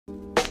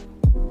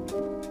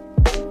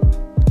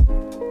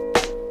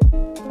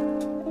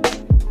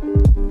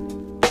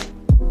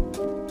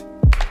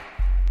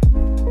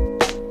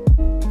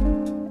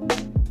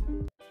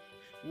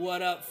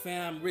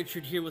fam?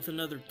 Richard here with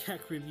another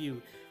tech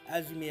review.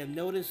 As you may have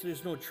noticed,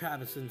 there's no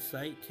Travis in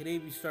sight. Today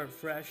we start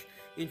fresh,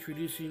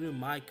 introducing you to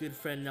my good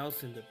friend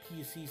Nelson, the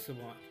PC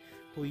Savant,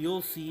 who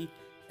you'll see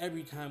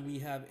every time we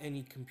have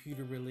any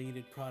computer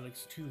related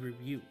products to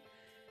review.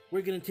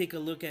 We're going to take a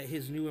look at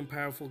his new and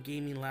powerful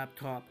gaming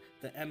laptop,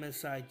 the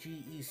MSI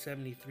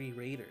GE73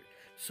 RAIDER.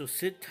 So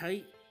sit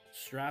tight,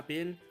 strap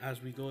in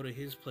as we go to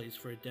his place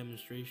for a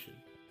demonstration.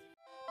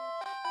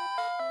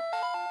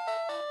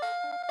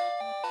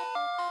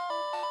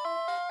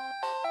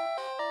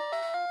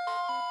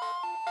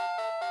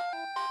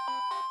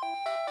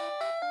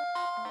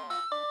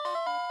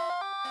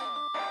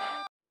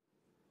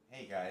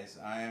 Hey guys,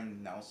 I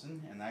am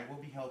Nelson and I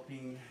will be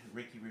helping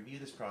Ricky review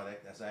this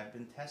product as I've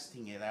been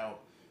testing it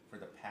out for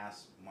the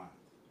past month.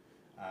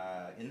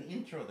 In the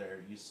intro there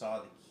you saw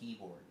the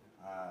keyboard.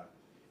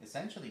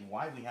 Essentially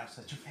why we have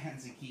such a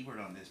fancy keyboard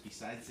on this,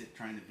 besides it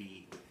trying to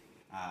be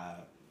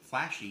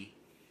flashy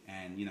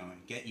and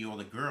get you all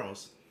the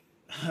girls,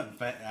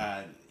 but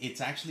it's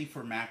actually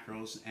for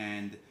macros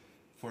and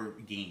for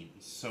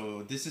games.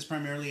 So this is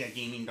primarily a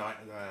gaming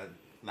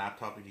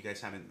laptop if you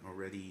guys haven't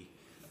already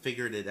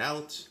figured it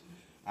out.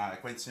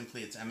 Quite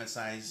simply, it's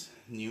MSI's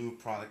new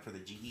product for the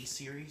GE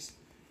series.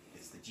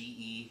 It's the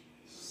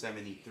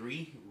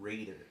GE73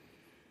 RAIDER.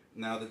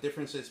 Now the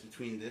differences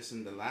between this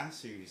and the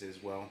last series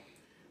is, well,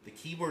 the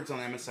keyboards on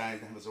MSI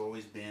has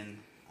always been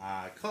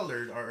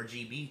colored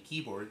RGB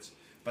keyboards,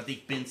 but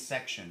they've been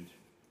sectioned.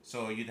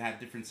 So you'd have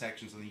different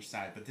sections on each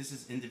side, but this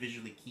is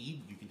individually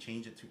keyed. You can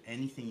change it to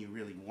anything you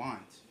really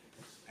want.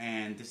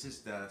 And this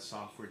is the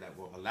software that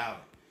will allow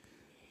it.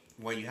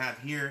 What you have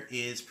here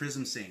is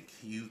Prism Sync.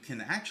 You can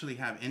actually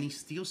have any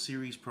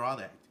SteelSeries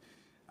product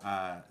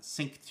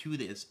sync to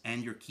this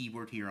and your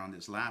keyboard here on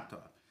this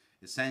laptop.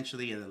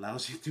 Essentially, it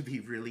allows you to be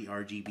really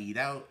RGB'd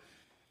out.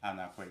 I'm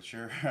not quite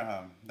sure.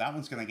 That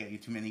one's going to get you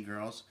too many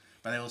girls,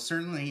 but it will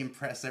certainly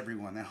impress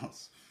everyone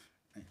else,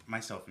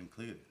 myself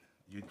included.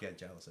 You'd get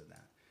jealous of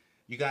that.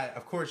 You got,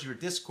 of course, your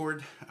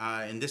Discord,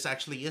 and this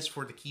actually is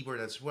for the keyboard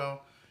as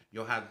well.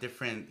 You'll have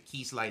different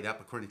keys light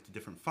up according to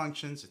different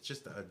functions. It's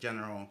just a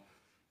general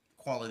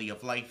quality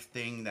of life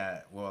thing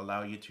that will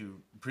allow you to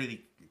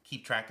really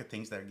keep track of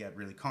things that get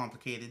really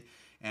complicated.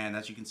 And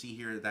as you can see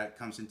here, that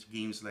comes into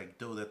games like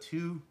Dota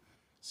 2.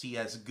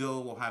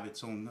 CSGO will have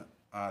its own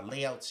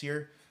layouts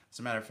here. As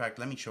a matter of fact,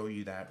 let me show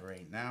you that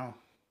right now.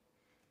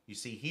 You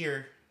see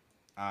here,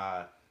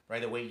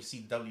 right away you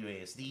see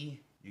WASD.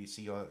 You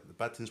see all the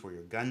buttons where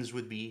your guns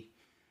would be.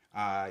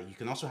 You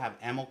can also have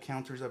ammo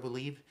counters, I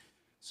believe.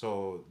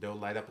 So they'll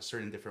light up a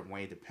certain different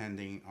way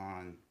depending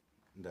on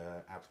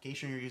the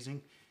application you're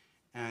using.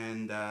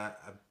 And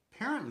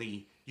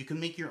apparently you can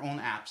make your own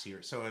apps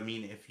here. So I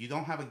mean, if you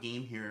don't have a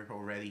game here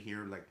already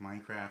here like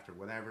Minecraft or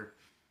whatever,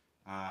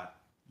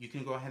 you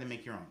can go ahead and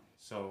make your own.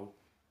 So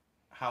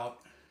how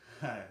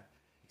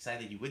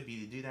excited you would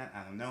be to do that,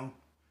 I don't know,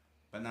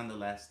 but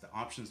nonetheless the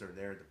options are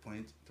there.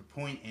 The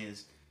point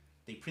is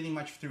they pretty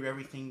much threw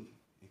everything,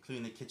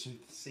 including the kitchen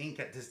sink,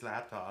 at this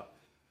laptop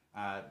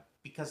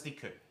because they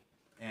could,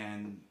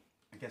 and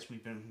I guess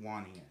we've been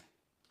wanting it.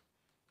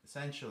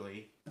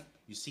 Essentially,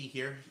 you see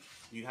here,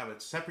 you have a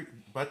separate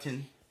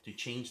button to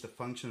change the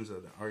functions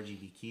of the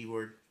RGB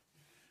keyboard.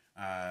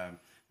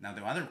 Now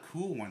the other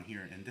cool one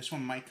here, and this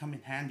one might come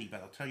in handy,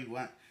 but I'll tell you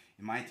what,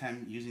 in my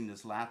time using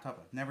this laptop,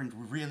 I've never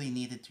really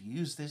needed to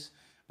use this,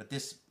 but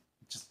this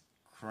just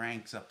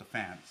cranks up the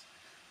fans.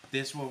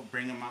 This will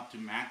bring them up to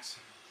max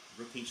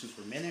rotations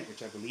per minute,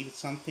 which I believe is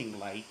something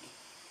like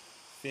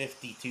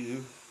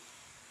 52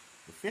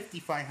 or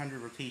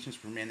 5,500 rotations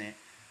per minute.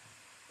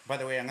 By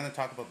the way, I'm going to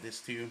talk about this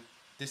too.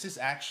 This is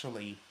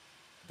actually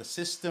the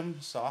system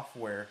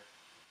software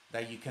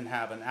that you can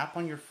have an app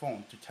on your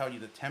phone to tell you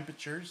the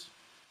temperatures,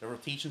 the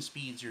rotation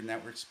speeds, your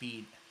network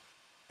speed,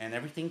 and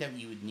everything that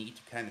you would need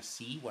to kind of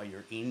see while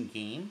you're in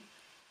game.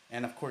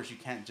 And of course, you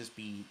can't just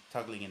be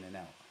toggling in and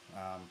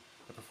out.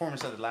 The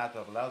performance of the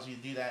laptop allows you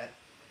to do that,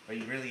 but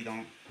you really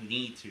don't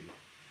need to.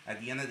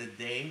 At the end of the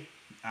day,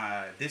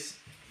 this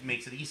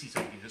makes it easy, so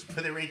you can just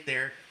put it right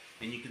there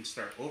and you can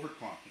start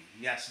overclocking.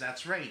 Yes,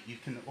 that's right, you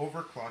can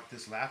overclock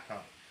this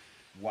laptop.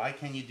 Why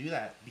can you do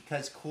that?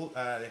 Because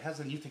it has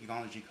a new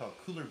technology called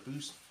Cooler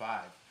Boost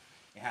 5.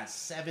 It has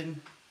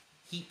 7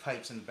 heat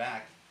pipes in the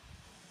back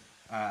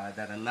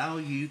that allow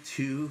you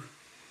to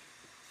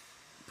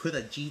put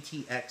a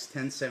GTX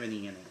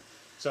 1070 in it.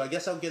 So I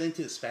guess I'll get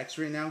into the specs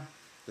right now.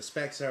 The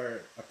specs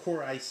are a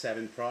Core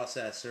i7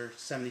 processor,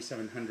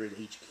 7700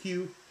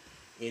 HQ.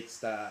 It's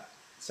the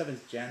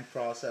 7th gen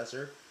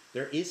processor.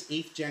 There is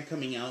 8th gen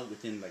coming out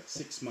within like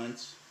 6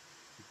 months,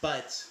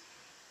 but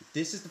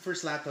this is the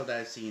first laptop that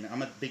I've seen.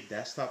 I'm a big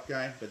desktop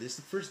guy, but this is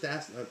the first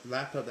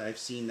laptop that I've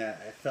seen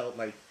that I felt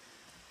like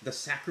the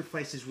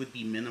sacrifices would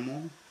be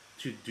minimal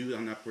to do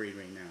an upgrade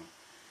right now.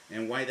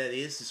 And why that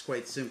is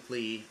quite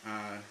simply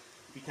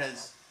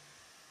because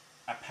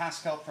a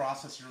Pascal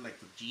processor like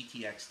the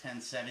GTX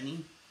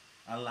 1070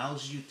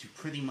 allows you to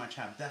pretty much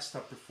have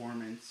desktop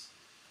performance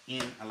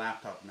in a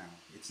laptop now.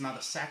 It's not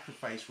a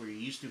sacrifice where you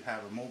used to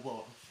have a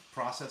mobile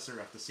processor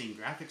of the same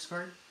graphics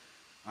card,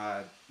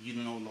 you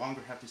no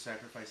longer have to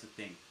sacrifice a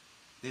thing.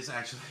 This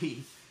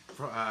actually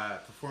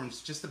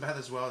performs just about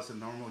as well as a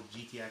normal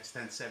GTX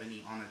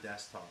 1070 on a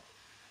desktop.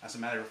 As a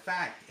matter of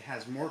fact, it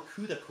has more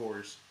CUDA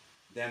cores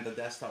than the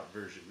desktop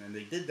version, and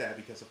they did that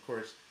because, of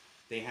course,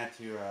 they had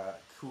to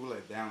cool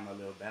it down a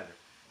little better.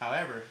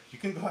 However, you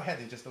can go ahead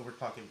and just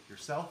overclock it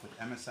yourself with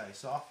MSI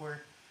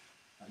software.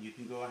 You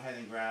can go ahead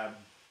and grab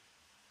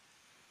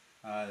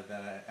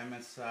the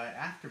MSI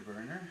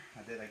Afterburner.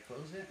 Did I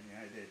close it? Yeah,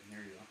 I did. Here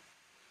you go.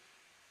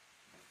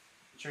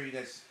 I'm sure you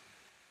guys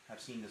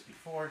have seen this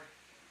before.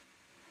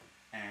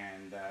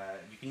 And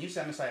you can use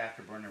MSI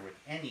Afterburner with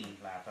any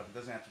laptop. It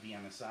doesn't have to be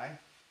MSI.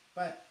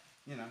 But,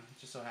 you know, it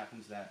just so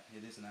happens that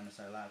it is an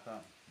MSI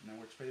laptop. And it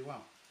works pretty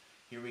well.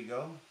 Here we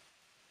go.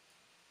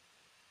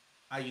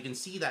 You can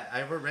see that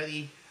I've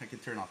already... I can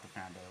turn off the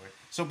fan, by the way.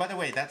 So, by the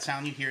way, that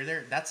sound you hear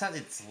there, that's at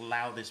its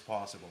loudest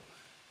possible.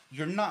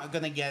 You're not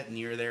going to get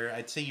near there.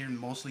 I'd say you're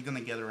mostly going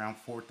to get around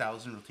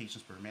 4,000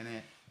 rotations per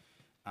minute.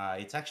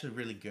 It's actually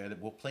really good.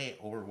 We'll play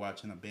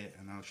Overwatch in a bit,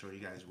 and I'll show you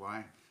guys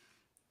why.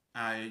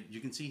 You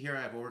can see here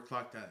I've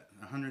overclocked at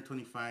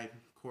 125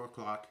 core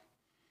clock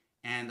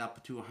and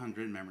up to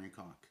 100 memory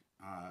clock,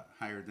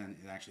 higher than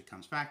it actually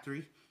comes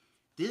factory.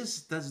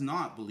 This does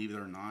not, believe it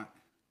or not,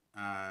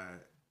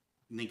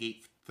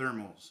 negate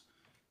thermals.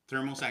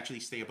 Thermals actually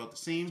stay about the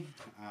same.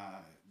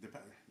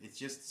 It's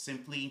just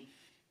simply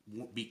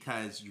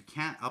because you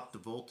can't up the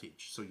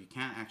voltage, so you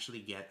can't actually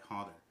get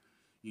hotter.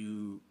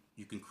 You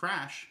can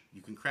crash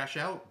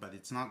out, but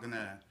it's not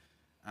gonna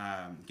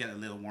get a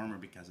little warmer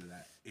because of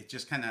that. It's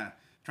just kind of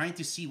trying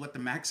to see what the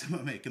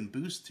maximum it can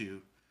boost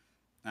to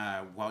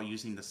while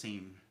using the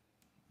same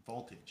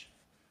voltage.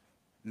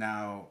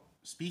 Now,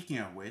 speaking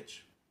of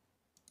which,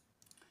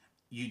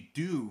 you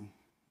do,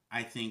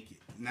 I think,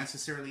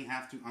 necessarily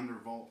have to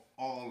undervolt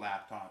all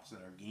laptops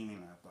that are gaming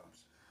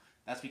laptops.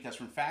 That's because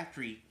from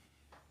factory,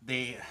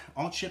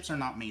 all chips are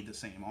not made the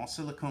same. All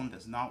silicone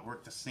does not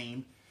work the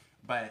same.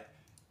 But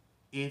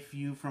if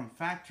you, from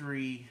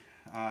factory,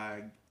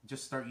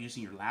 just start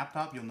using your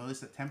laptop, you'll notice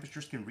that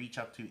temperatures can reach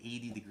up to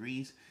 80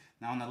 degrees.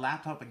 Now on a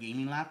laptop, a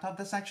gaming laptop,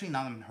 that's actually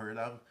not unheard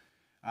of.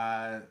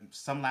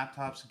 Some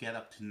laptops get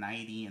up to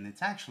 90 and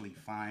it's actually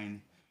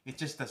fine. It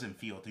just doesn't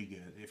feel too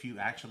good if you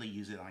actually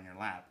use it on your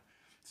lap.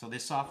 So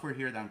this software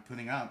here that I'm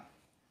putting up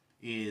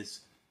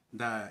is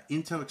the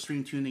Intel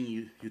Extreme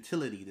Tuning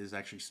Utility. This is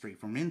actually straight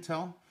from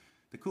Intel.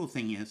 The cool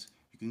thing is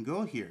you can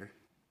go here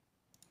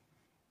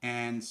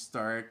and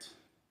start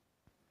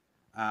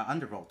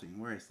undervolting.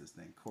 Where is this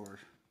thing? Core.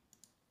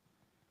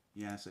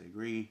 Yes, I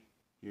agree.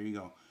 Here you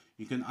go.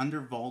 You can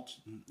undervolt.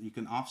 You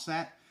can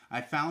offset.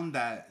 I found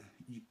that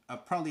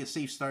probably a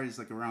safe start is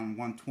like around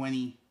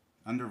 120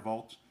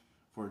 undervolt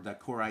for the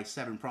Core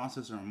i7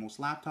 processor on most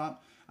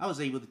laptop. I was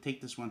able to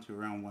take this one to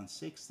around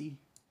 160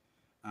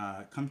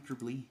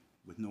 comfortably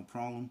with no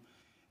problem.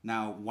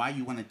 Now, why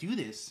you want to do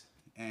this,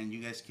 and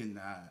you guys can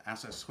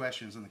ask us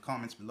questions in the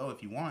comments below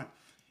if you want,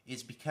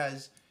 is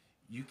because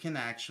you can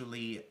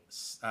actually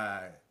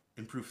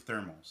improve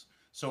thermals.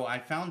 So I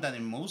found that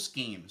in most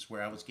games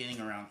where I was getting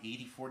around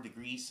 84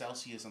 degrees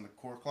Celsius on the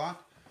core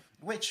clock,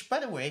 which, by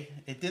the way,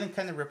 it didn't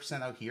kind of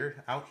represent out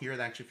here. Out here, it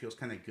actually feels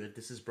kind of good.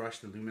 This is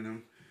brushed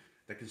aluminum.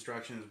 The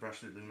construction is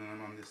brushed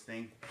aluminum on this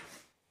thing.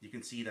 You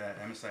can see the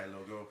MSI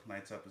logo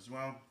lights up as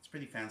well. It's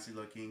pretty fancy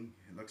looking.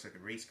 It looks like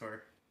a race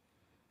car.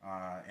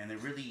 And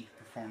it really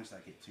performs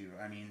like it too.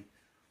 I mean,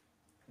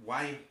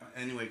 why?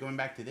 Anyway, going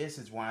back to this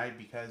is why,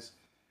 because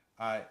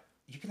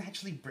you can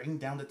actually bring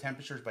down the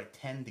temperatures by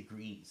 10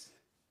 degrees.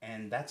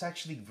 And that's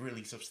actually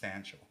really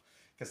substantial.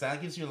 Because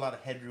that gives you a lot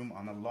of headroom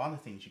on a lot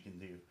of things you can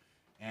do.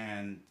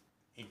 And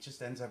it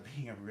just ends up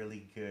being a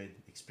really good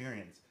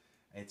experience.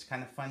 It's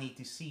kind of funny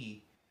to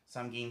see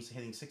some games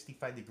hitting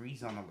 65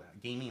 degrees on a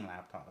gaming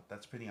laptop.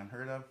 That's pretty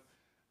unheard of.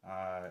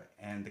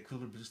 And the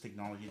Cooler Boost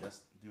technology does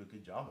do a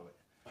good job of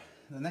it.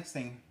 The next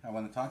thing I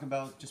want to talk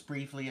about, just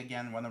briefly,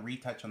 again, want to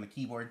retouch on the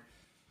keyboard.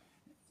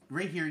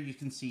 Right here you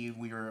can see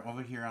we are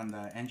over here on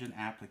the engine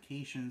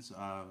applications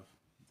of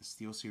the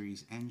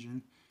SteelSeries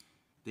engine.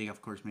 They,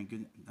 of course, make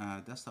good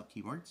desktop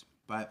keyboards.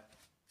 But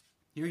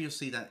here you'll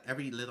see that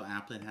every little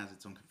applet has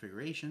its own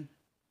configuration.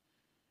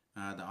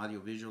 The audio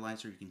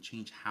visualizer, you can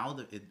change how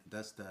it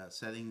does the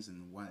settings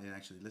and what it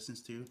actually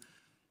listens to.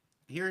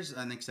 Here's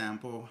an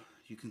example.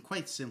 You can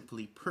quite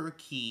simply, per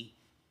key,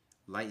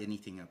 light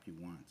anything up you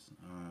want.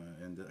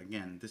 And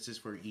again, this is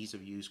for ease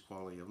of use,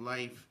 quality of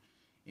life.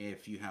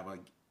 If you have an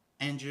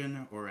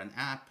engine or an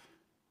app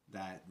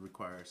that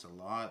requires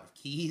a lot of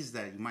keys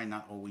that you might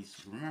not always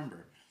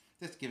remember,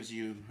 this gives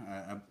you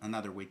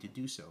another way to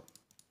do so.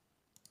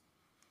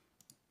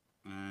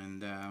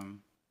 And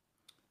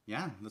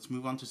yeah, let's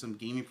move on to some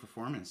gaming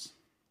performance.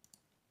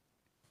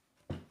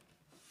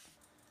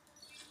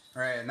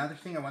 Alright, another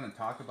thing I want to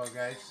talk about,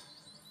 guys,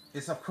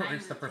 is of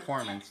course the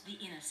performance.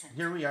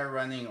 Here we are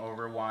running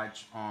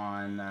Overwatch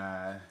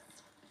on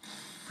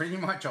pretty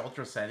much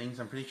ultra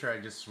settings. I'm pretty sure I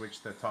just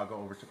switched the toggle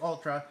over to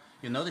ultra.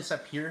 You'll notice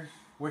up here,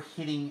 we're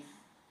hitting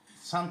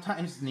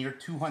sometimes near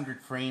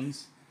 200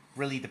 frames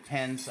really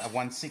depends. At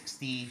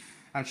 160,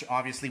 I'm sure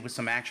obviously with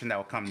some action that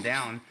will come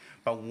down.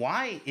 But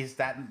why is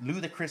that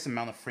ludicrous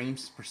amount of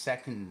frames per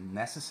second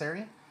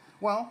necessary?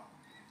 Well,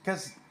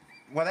 because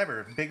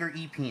whatever, bigger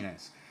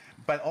e-penis.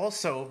 But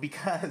also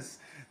because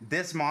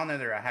this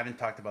monitor, I haven't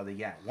talked about it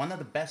yet. One of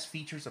the best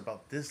features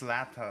about this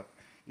laptop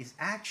is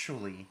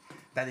actually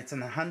that it's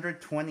an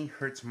 120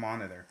 hertz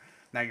monitor.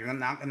 Now you're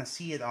not going to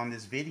see it on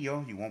this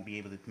video. You won't be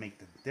able to make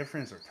the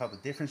difference or tell the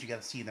difference. You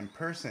got to see it in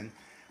person.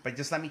 But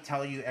just let me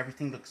tell you,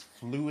 everything looks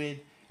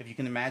fluid. If you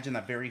can imagine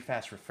a very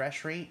fast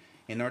refresh rate,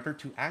 in order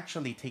to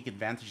actually take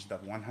advantage of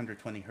that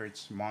 120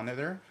 hertz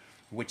monitor,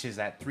 which is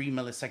at 3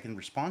 millisecond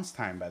response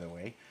time, by the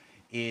way,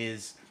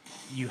 is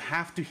you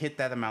have to hit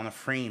that amount of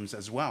frames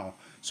as well.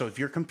 So if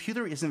your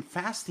computer isn't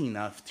fast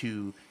enough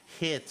to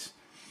hit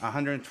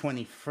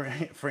 120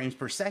 frames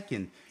per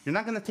second, you're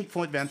not going to take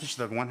full advantage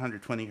of the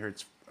 120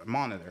 hertz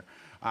monitor.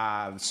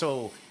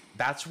 So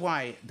that's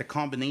why the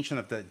combination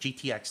of the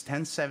GTX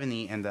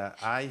 1070 and the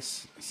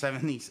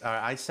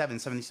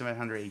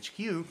i7-7700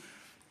 HQ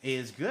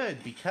is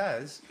good,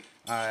 because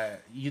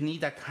you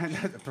need that kind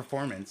of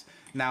performance.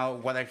 Now,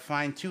 what I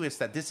find too is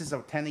that this is a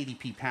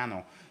 1080p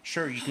panel.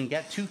 Sure, you can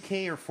get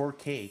 2K or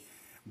 4K,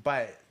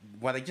 but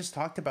what I just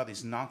talked about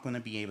is not going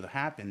to be able to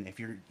happen. If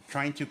you're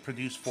trying to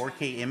produce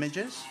 4K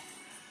images,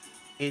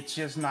 it's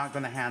just not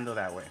going to handle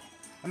that way.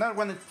 Another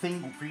one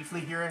thing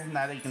briefly here,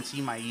 now that you can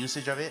see my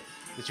usage of it,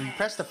 is if you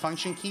press the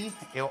function key,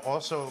 it'll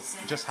also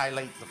just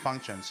highlight the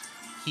functions.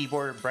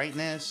 Keyboard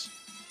brightness,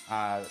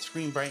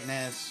 screen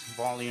brightness,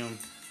 volume,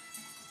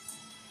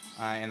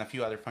 and a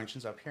few other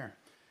functions up here.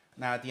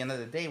 Now, at the end of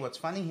the day, what's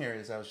funny here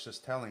is I was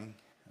just telling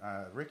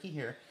Ricky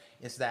here,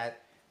 is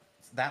that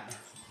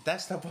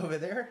desktop over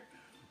there,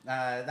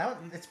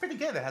 it's pretty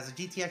good. It has a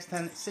GTX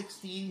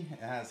 1060, it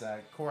has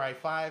a Core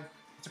i5.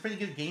 It's a pretty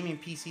good gaming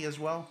PC as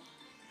well.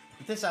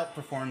 But this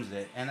outperforms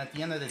it. And at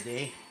the end of the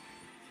day,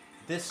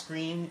 this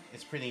screen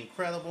is pretty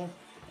incredible.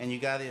 And you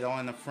got it all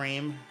in a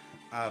frame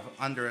of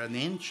under an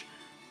inch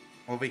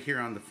over here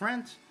on the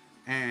front,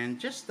 and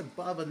just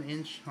above an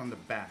inch on the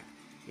back.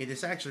 It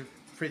is actually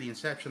pretty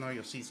exceptional.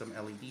 You'll see some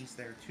LEDs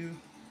there too.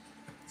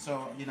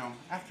 So, you know,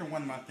 after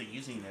 1 month of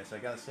using this, I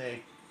gotta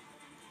say,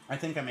 I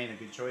think I made a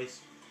good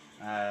choice.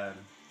 I've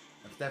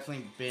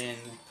definitely been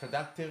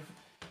productive.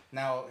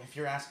 Now, if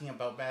you're asking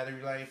about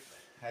battery life,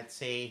 I'd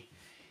say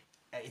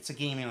it's a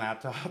gaming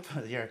laptop.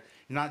 You're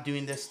not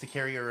doing this to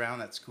carry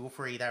around at school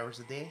for 8 hours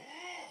a day.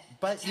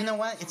 But you know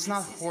what? It's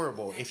not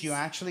horrible. If you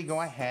actually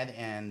go ahead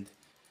and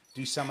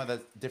do some of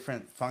the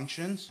different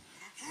functions,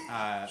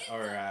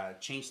 or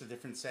change the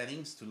different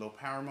settings to low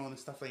power mode and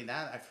stuff like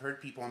that. I've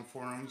heard people on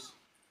forums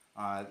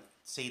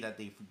say that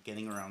they're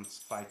getting around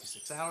 5 to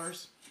 6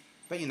 hours.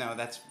 But you know,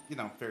 that's, you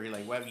know, very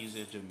light web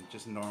usage and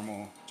just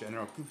normal,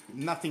 general,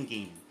 nothing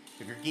gaming.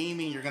 If you're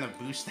gaming, you're going to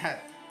boost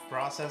that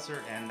processor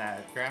and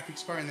that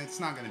graphics card, and it's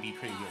not going to be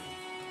pretty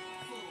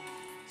good.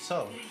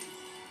 So,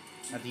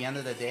 at the end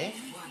of the day,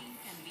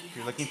 if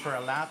you're looking for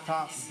a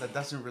laptop that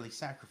doesn't really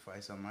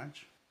sacrifice so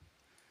much,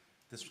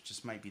 this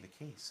just might be the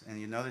case. And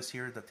you notice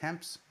here the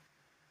temps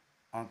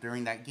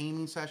during that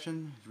gaming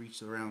session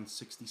reached around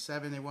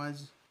 67 it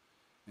was,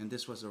 and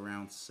this was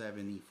around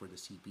 70 for the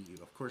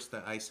CPU. Of course, the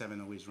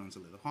i7 always runs a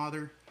little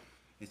hotter.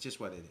 It's just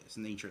what it is,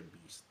 nature of the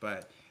beast.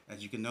 But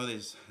as you can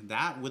notice,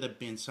 that would have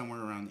been somewhere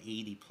around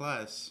 80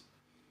 plus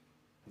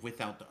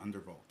without the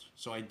undervolt.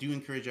 So I do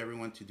encourage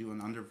everyone to do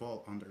an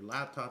undervolt on their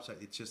laptops.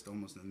 It's just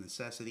almost a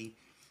necessity.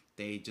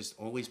 They just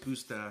always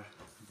boost the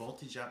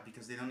voltage up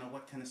because they don't know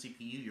what kind of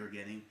CPU you're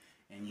getting,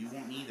 and you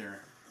won't either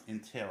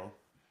until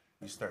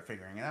you start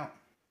figuring it out.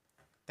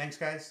 Thanks,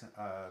 guys.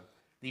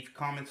 Leave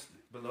comments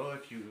below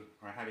if you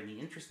have any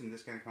interest in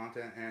this kind of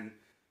content, and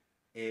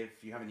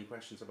if you have any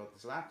questions about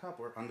this laptop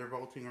or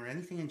undervolting or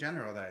anything in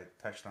general that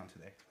I touched on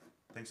today.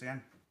 Thanks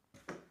again.